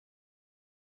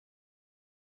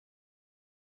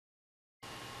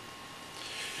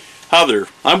Hi there,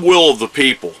 I'm Will of the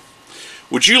People.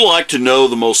 Would you like to know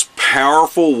the most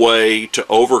powerful way to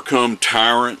overcome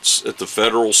tyrants at the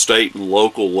federal, state, and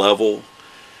local level?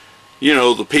 You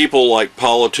know, the people like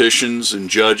politicians and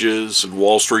judges and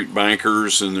Wall Street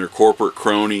bankers and their corporate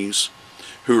cronies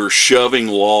who are shoving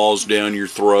laws down your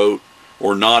throat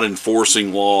or not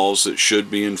enforcing laws that should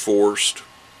be enforced.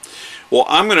 Well,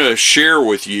 I'm going to share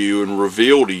with you and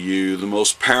reveal to you the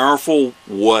most powerful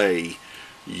way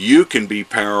you can be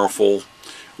powerful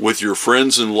with your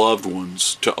friends and loved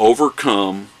ones to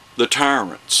overcome the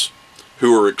tyrants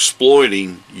who are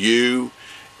exploiting you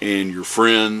and your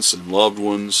friends and loved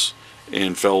ones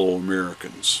and fellow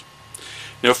Americans.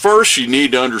 Now, first you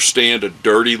need to understand a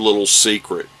dirty little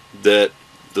secret that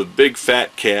the big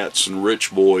fat cats and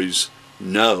rich boys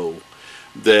know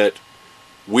that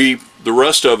the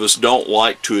rest of us don't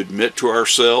like to admit to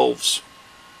ourselves,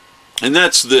 and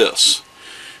that's this: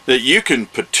 that you can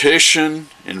petition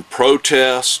and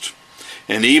protest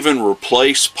and even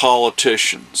replace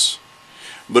politicians,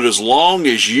 but as long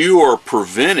as you are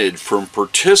prevented from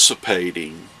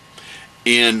participating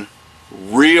in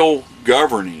real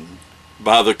governing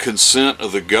by the consent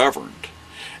of the governed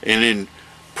and in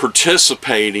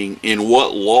participating in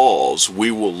what laws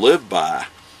we will live by,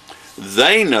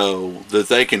 they know that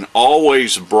they can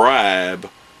always bribe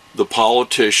the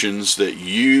politicians that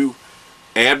you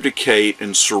abdicate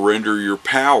and surrender your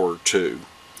power to,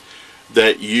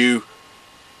 that you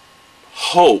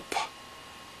hope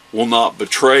will not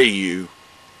betray you,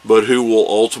 but who will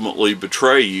ultimately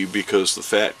betray you because the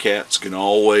fat cats can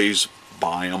always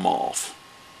buy them off.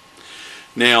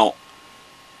 Now,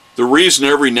 the reason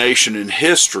every nation in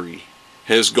history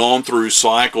has gone through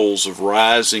cycles of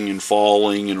rising and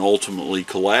falling and ultimately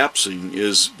collapsing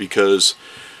is because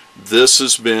this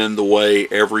has been the way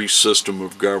every system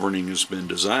of governing has been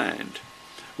designed,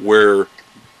 where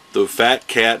the fat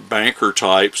cat banker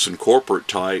types and corporate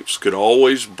types could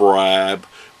always bribe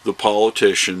the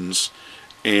politicians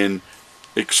and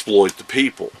exploit the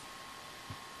people.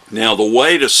 Now, the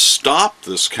way to stop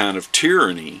this kind of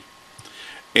tyranny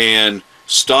and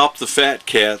stop the fat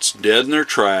cats dead in their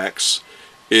tracks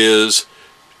is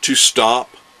to stop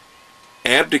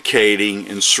abdicating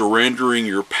and surrendering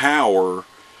your power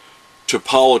to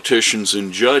politicians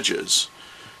and judges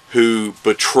who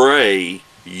betray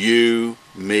you,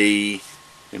 me,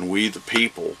 and we the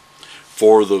people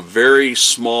for the very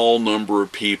small number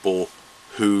of people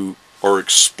who are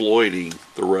exploiting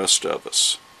the rest of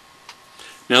us.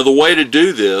 Now, the way to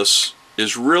do this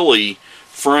is really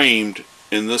framed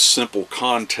in this simple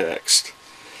context.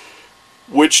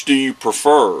 Which do you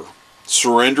prefer?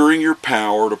 Surrendering your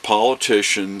power to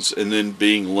politicians and then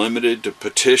being limited to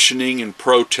petitioning and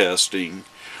protesting,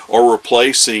 or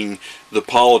replacing the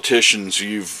politicians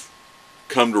you've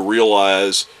come to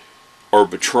realize are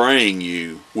betraying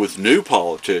you with new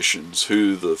politicians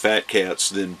who the fat cats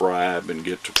then bribe and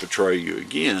get to betray you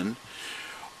again,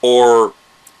 or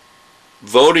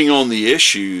voting on the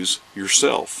issues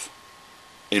yourself,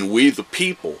 and we the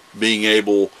people being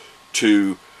able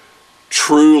to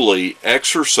truly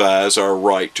exercise our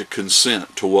right to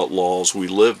consent to what laws we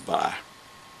live by.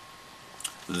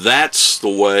 That's the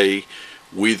way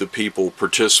we the people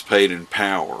participate in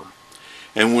power.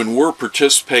 And when we're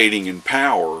participating in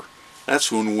power,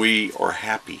 that's when we are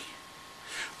happy.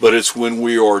 But it's when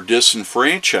we are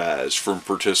disenfranchised from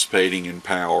participating in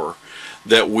power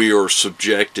that we are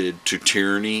subjected to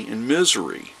tyranny and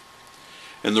misery.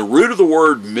 And the root of the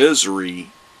word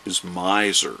misery is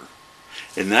miser.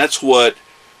 And that's what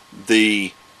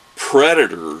the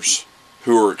predators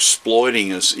who are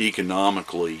exploiting us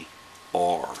economically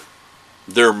are.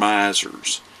 They're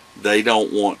misers. They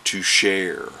don't want to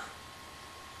share.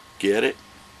 Get it?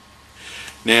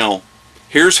 Now,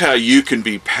 here's how you can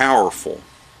be powerful.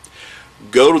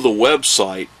 Go to the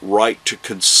website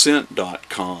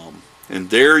RIGHTtoCONSENT.mp4, and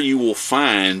there you will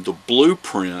find the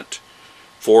blueprint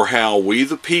for how we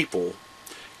the people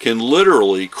can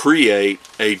literally create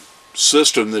a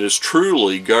system that is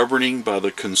truly governing by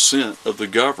the consent of the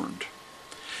governed.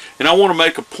 And I want to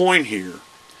make a point here.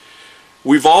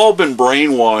 We've all been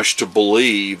brainwashed to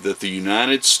believe that the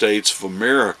United States of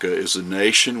America is a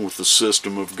nation with a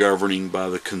system of governing by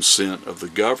the consent of the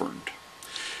governed.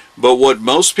 But what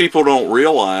most people don't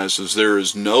realize is there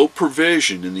is no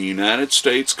provision in the United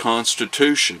States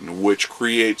Constitution which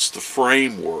creates the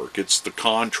framework, it's the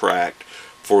contract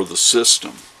for the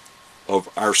system of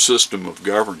our system of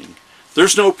governing.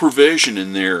 There's no provision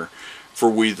in there for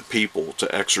we the people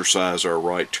to exercise our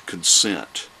right to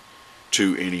consent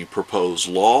to any proposed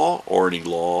law or any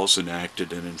laws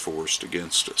enacted and enforced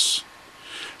against us.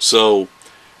 So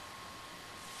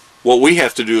What we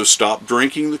have to do is stop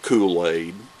drinking the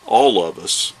Kool-Aid, all of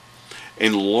us,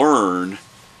 and learn,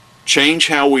 change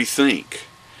how we think,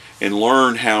 and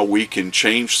learn how we can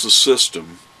change the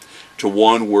system to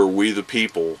one where we the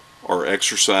people are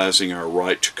exercising our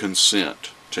right to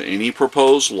consent to any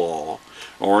proposed law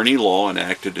or any law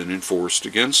enacted and enforced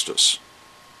against us.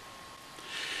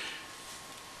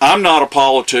 I'm not a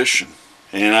politician,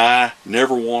 and I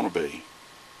never want to be,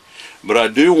 but I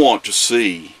do want to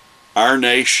see our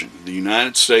nation, the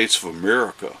United States of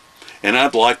America, and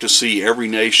I'd like to see every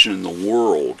nation in the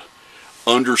world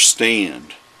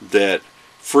understand that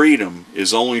freedom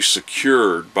is only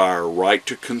secured by our right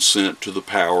to consent to the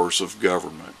powers of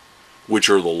government, which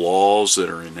are the laws that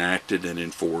are enacted and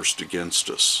enforced against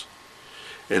us.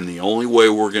 And the only way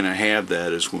we're going to have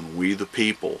that is when we the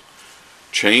people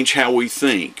change how we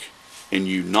think and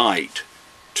unite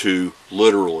to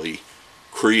literally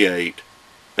create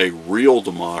a real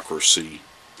democracy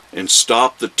and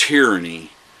stop the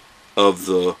tyranny of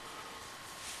the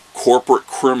corporate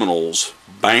criminals,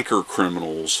 banker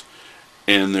criminals,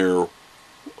 and their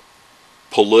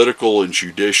political and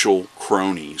judicial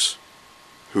cronies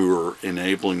who are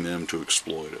enabling them to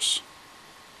exploit us.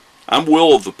 I'm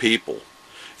will of the people,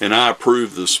 and I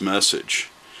approve this message.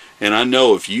 And I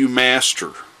know if you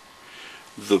master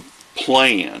the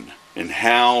plan and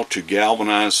how to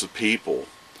galvanize the people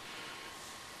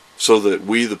so that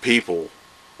we the people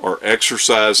are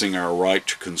exercising our right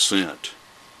to consent,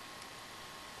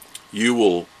 you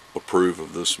will approve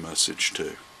of this message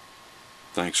too.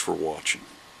 Thanks for watching.